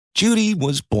Judy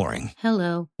was boring.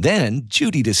 Hello. Then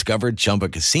Judy discovered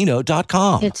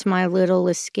ChumbaCasino.com. It's my little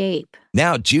escape.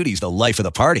 Now Judy's the life of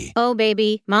the party. Oh,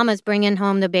 baby, mama's bringing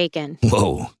home the bacon.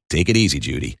 Whoa, take it easy,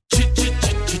 Judy.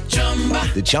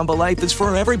 The Chumba life is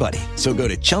for everybody. So go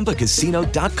to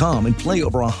ChumbaCasino.com and play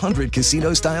over 100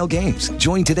 casino-style games.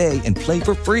 Join today and play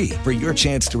for free for your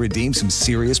chance to redeem some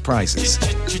serious prizes.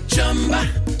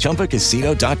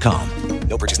 ChumbaCasino.com.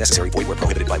 No purchase necessary. Void where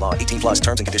prohibited by law. 18 plus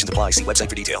terms and conditions apply. See website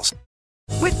for details.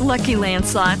 With Lucky Land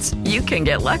Slots, you can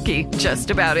get lucky just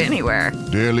about anywhere.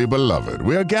 Dearly beloved,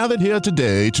 we are gathered here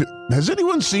today to... Has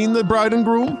anyone seen the bride and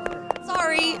groom?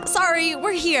 Sorry,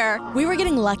 we're here. We were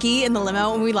getting lucky in the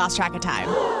limo and we lost track of time.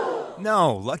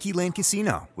 No, Lucky Land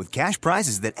Casino, with cash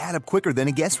prizes that add up quicker than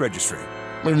a guest registry.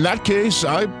 In that case,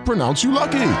 I pronounce you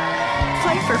lucky.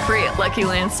 Play for free at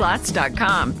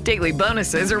LuckyLandSlots.com. Daily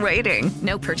bonuses are waiting.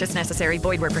 No purchase necessary.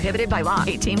 Void where prohibited by law.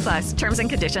 18 plus. Terms and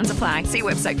conditions apply. See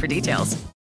website for details.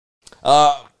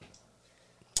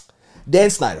 Dan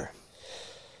Snyder.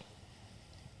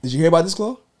 Did you hear about this,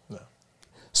 Chloe? No.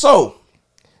 So,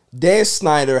 Dan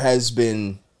Snyder has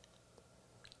been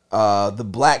the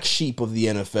black sheep of the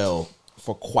NFL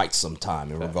for quite some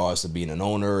time in regards to being an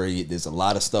owner. There's a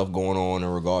lot of stuff going on in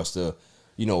regards to,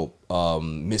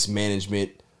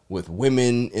 mismanagement with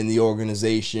women in the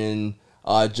organization.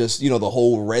 The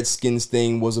whole Redskins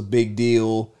thing was a big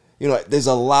deal. There's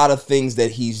a lot of things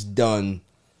that he's done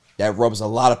that rubs a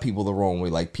lot of people the wrong way.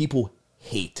 Like, people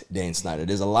hate Dan Snyder.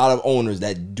 There's a lot of owners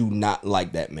that do not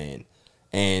like that man.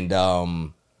 And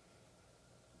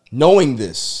knowing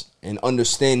this and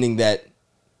understanding that,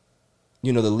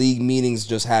 the league meetings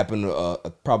just happened,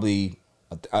 probably,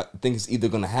 I think it's either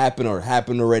going to happen or it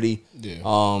happened already.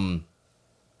 Yeah.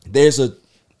 There's a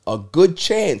good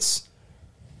chance,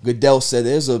 Goodell said,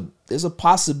 there's a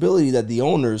possibility that the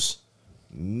owners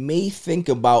may think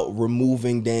about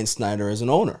removing Dan Snyder as an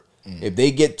owner. If they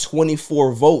get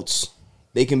 24 votes,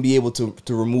 they can be able to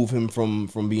remove him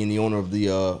from being the owner of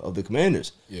the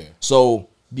Commanders. Yeah. So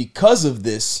because of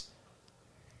this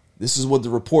is what the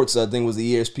reports, I think was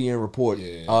the ESPN report,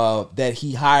 that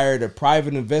he hired a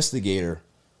private investigator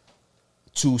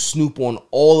to snoop on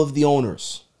all of the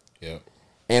owners. Yeah.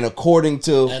 And according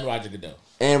to... And Roger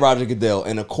Goodell.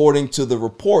 And according to the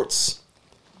reports,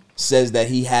 says that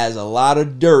he has a lot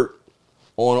of dirt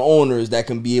on owners that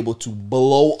can be able to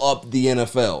blow up the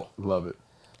NFL. Love it.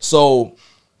 So,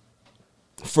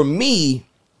 for me,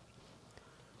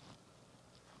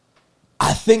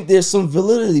 I think there's some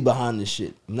validity behind this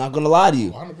shit. I'm not going to lie to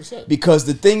you. 100%. Because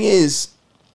the thing is...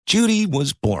 Judy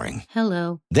was boring.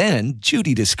 Hello. Then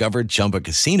Judy discovered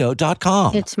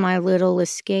ChumbaCasino.com. It's my little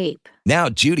escape. Now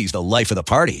Judy's the life of the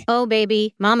party. Oh,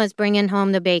 baby, mama's bringing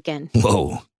home the bacon.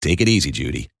 Whoa, take it easy,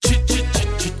 Judy.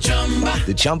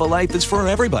 The Chumba life is for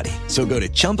everybody. So go to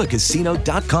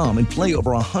ChumbaCasino.com and play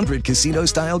over 100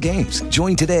 casino-style games.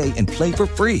 Join today and play for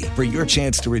free for your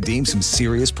chance to redeem some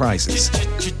serious prizes.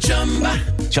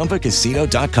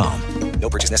 ChumbaCasino.com. No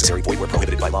purchase necessary. Void where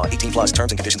prohibited by law. 18 plus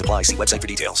terms and conditions apply. See website for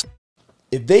details.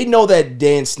 If they know that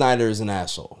Dan Snyder is an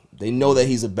asshole, they know that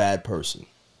he's a bad person,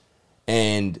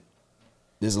 and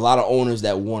there's a lot of owners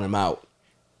that want him out,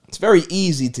 it's very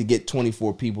easy to get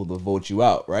 24 people to vote you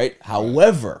out, right?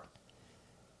 However,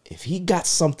 if he got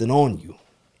something on you,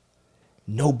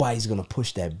 nobody's going to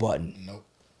push that button. Nope.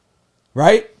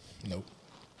 Right? Nope.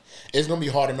 It's going to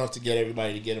be hard enough to get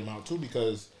everybody to get him out, too,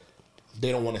 because they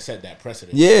don't want to set that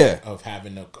precedent of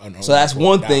having an So that's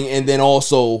one thing, and then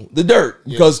also the dirt.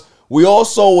 Yeah. Because we all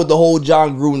saw with the whole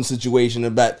John Gruden situation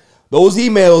about those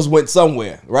emails went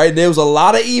somewhere, right? There was a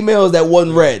lot of emails that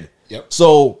wasn't read. Yep.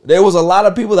 So there was a lot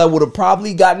of people that would have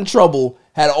probably got in trouble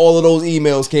had all of those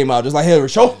emails came out. Just like, hey,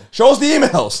 show us the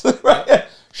emails. Right?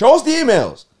 Show us the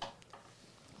emails.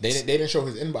 They didn't show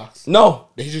his inbox. No.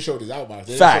 They just showed his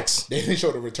outbox. Facts. They didn't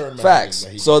show the return messages.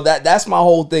 Facts. So that's my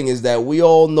whole thing, is that we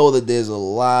all know that there's a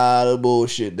lot of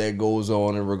bullshit that goes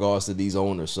on in regards to these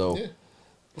owners. So,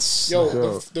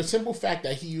 the simple fact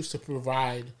that he used to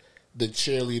provide the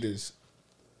cheerleaders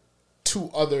to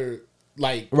other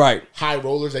high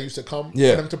rollers that used to come for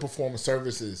them to perform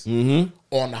services on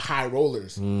the high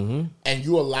rollers, and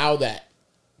you allow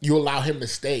him to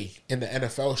stay in the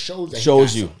NFL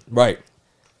shows you right.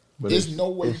 But there's no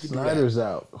way you can do that. If Snyder's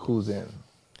out, who's in?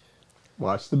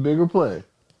 Watch the bigger play.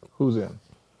 Who's in?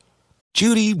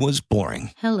 Judy was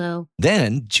boring. Hello.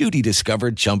 Then Judy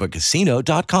discovered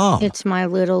ChumbaCasino.com. It's my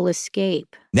little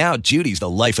escape. Now Judy's the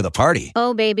life of the party.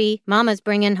 Oh, baby, mama's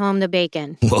bringing home the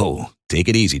bacon. Whoa, take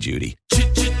it easy, Judy.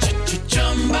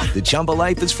 The Chumba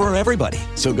life is for everybody.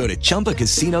 So go to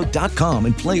ChumbaCasino.com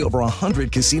and play over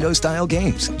 100 casino-style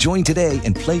games. Join today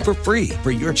and play for free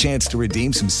for your chance to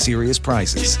redeem some serious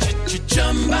prizes.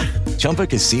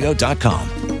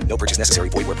 ChumbaCasino.com. No purchase necessary.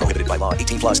 Void where prohibited by law.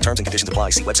 18 plus terms and conditions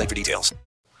apply. See website for details.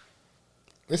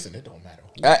 Listen, it don't matter.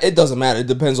 It doesn't matter. It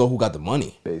depends on who got the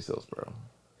money. Bezos, bro.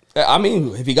 I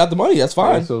mean, if he got the money, that's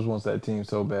fine. Bezos wants that team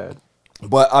so bad.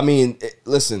 But, I mean,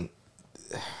 listen,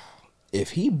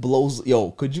 if he blows...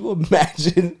 Yo, could you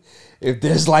imagine if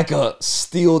there's like a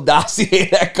Steele dossier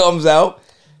that comes out?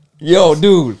 Yo,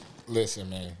 dude. Listen,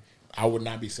 man. I would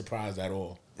not be surprised at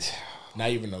all. Not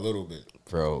even a little bit.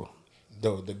 Bro.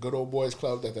 The good old boys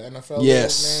club that the NFL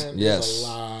yes, is, man. Yes. There's a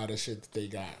lot of shit that they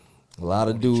got. A lot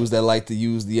of dudes that like to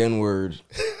use the N-word.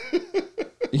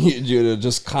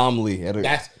 Just calmly.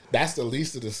 That's the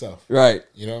least of the stuff. Right.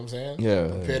 You know what I'm saying? Yeah.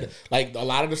 Compared to, like, a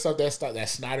lot of the stuff that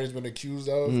Snyder's been accused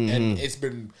of, and it's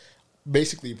been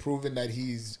basically proven that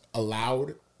he's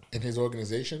allowed in his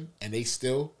organization, and they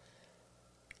still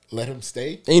let him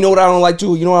stay. And you know what I don't like,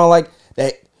 too? You know what I don't like?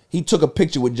 That he took a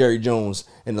picture with Jerry Jones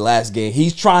in the last game.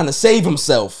 He's trying to save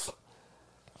himself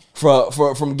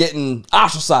from getting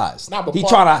ostracized. He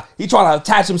trying to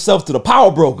attach himself to the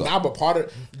power broker. But part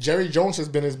of Jerry Jones has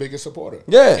been his biggest supporter.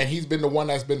 Yeah, and he's been the one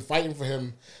that's been fighting for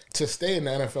him to stay in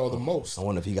the NFL the most. I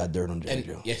wonder if he got dirt on Jerry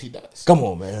Jones. Yes, he does. Come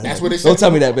on, man. That's what they said. Don't tell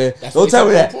me that, man. Don't tell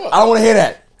me that. I don't want to hear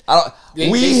that.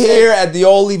 We here at the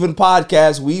All Even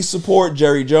Podcast, we support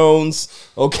Jerry Jones.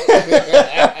 Okay,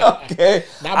 okay.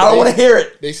 I don't want to hear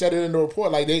it. They said it in the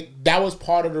report. Like that was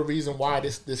part of the reason why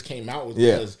this came out was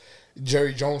because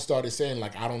Jerry Jones started saying,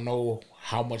 like, I don't know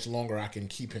how much longer I can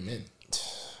keep him in.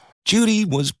 Judy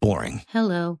was boring.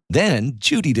 Hello. Then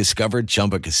Judy discovered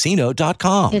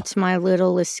ChumbaCasino.com. It's my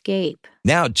little escape.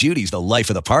 Now Judy's the life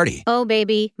of the party. Oh,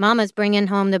 baby, mama's bringing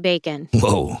home the bacon.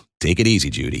 Whoa, take it easy,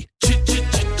 Judy.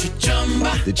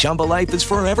 The Chumba life is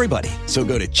for everybody. So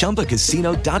go to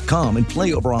ChumbaCasino.com and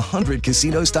play over 100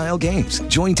 casino-style games.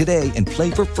 Join today and play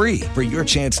for free for your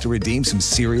chance to redeem some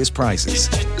serious prizes.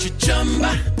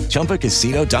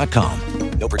 ChumbaCasino.com.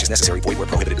 No purchase necessary. Void where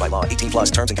prohibited by law. 18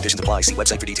 plus terms and conditions apply. See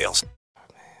website for details.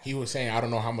 He was saying, I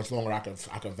don't know how much longer I can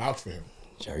vouch for him.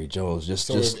 Jerry Jones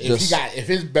if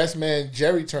his best man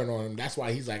Jerry turned on him, that's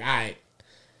why he's like, all right,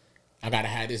 I gotta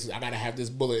have this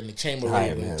bullet in the chamber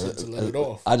ready to let it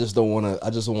off. I just don't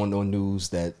want no news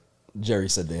that Jerry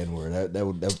said the N-word. That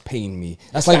would pain me.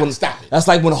 That's like when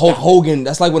Hulk Hogan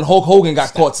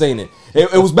got caught saying it.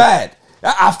 It was bad.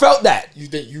 I felt that.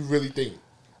 You really think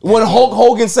when Hulk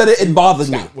Hogan said it, it bothered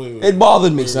me. It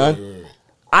bothered me, son. Wait.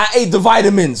 I ate the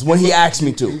vitamins when he asked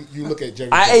me to. You look at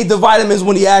Jerry. I ate the vitamins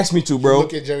when he asked me to, bro. You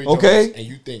look at Jerry Jones, and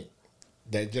you think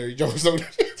that Jerry Jones.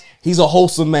 He's a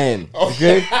wholesome man.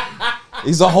 Okay.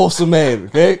 He's a wholesome man.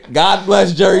 Okay. God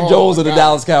bless Jerry Jones and the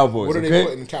Dallas Cowboys. What are they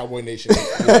putting in Cowboy Nation?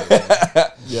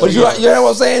 But you know what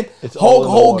I'm saying? Hulk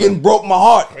Hogan broke my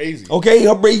heart. Crazy. Okay.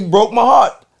 He broke my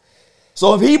heart.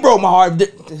 So if he broke my heart,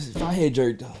 if I hear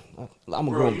Jerry, I'm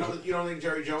a grown. You don't think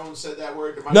Jerry Jones said that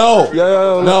word to my No.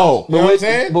 No. You know what I'm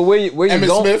saying? But where you Emmett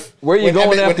going? Smith, Where you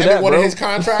going after that, one bro? of his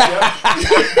contract.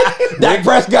 Dak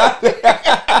Prescott.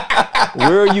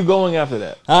 Where are you going after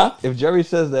that? Huh? If Jerry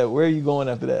says that, where are you going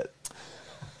after that?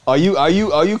 Are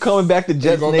you coming back to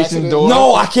Jets Nation door?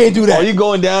 No, I can't do that. Are you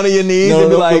going down on your knees and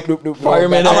be like,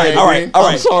 fireman? All right.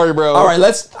 I'm sorry, bro. All right,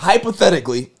 let's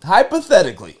hypothetically,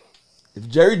 if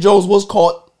Jerry Jones was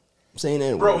caught saying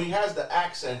that, bro, he has the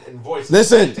accent and voice.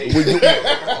 Listen,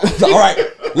 all right,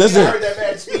 listen. I heard that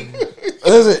man speak.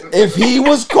 Listen, if he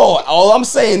was caught, all I'm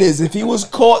saying is, if he was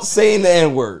caught saying the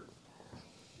N-word,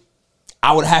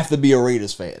 I would have to be a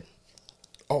Raiders fan.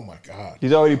 Oh my God!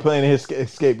 He's already playing his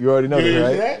escape. You already know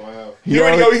this, right? Wow. He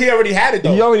already had it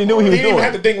though. He already knew what he was doing. Didn't even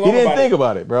have to think long he didn't about think it.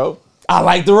 about it, bro. I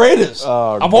like the Raiders.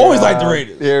 I've always liked the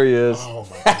Raiders. There he is. Oh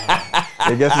my God!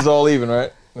 I guess it's all even,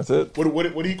 right? That's it. What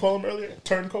did he call him earlier?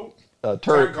 Turncoat.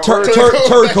 Turncoat.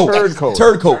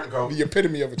 The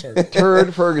epitome of a turncoat.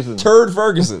 Turd Ferguson. Turd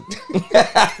Ferguson.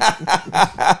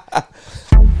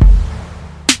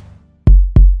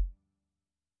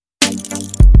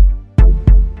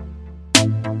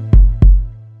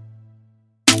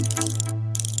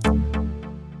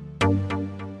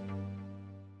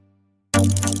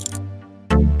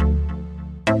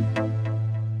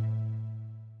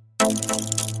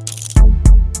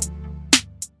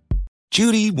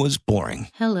 Judy was boring.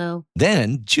 Hello.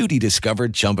 Then Judy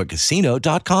discovered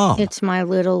ChumbaCasino.com. It's my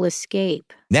little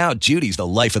escape. Now Judy's the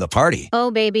life of the party. Oh,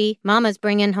 baby, mama's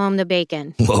bringing home the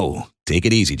bacon. Whoa, take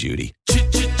it easy, Judy.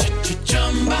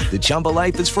 The Chumba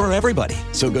life is for everybody.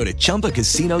 So go to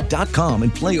ChumbaCasino.com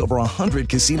and play over 100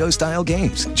 casino-style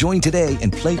games. Join today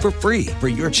and play for free for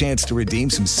your chance to redeem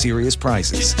some serious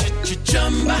prizes.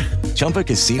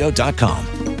 ChumbaCasino.com.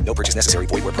 No purchase necessary.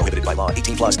 Void where prohibited by law.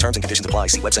 18 plus terms and conditions apply.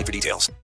 See website for details.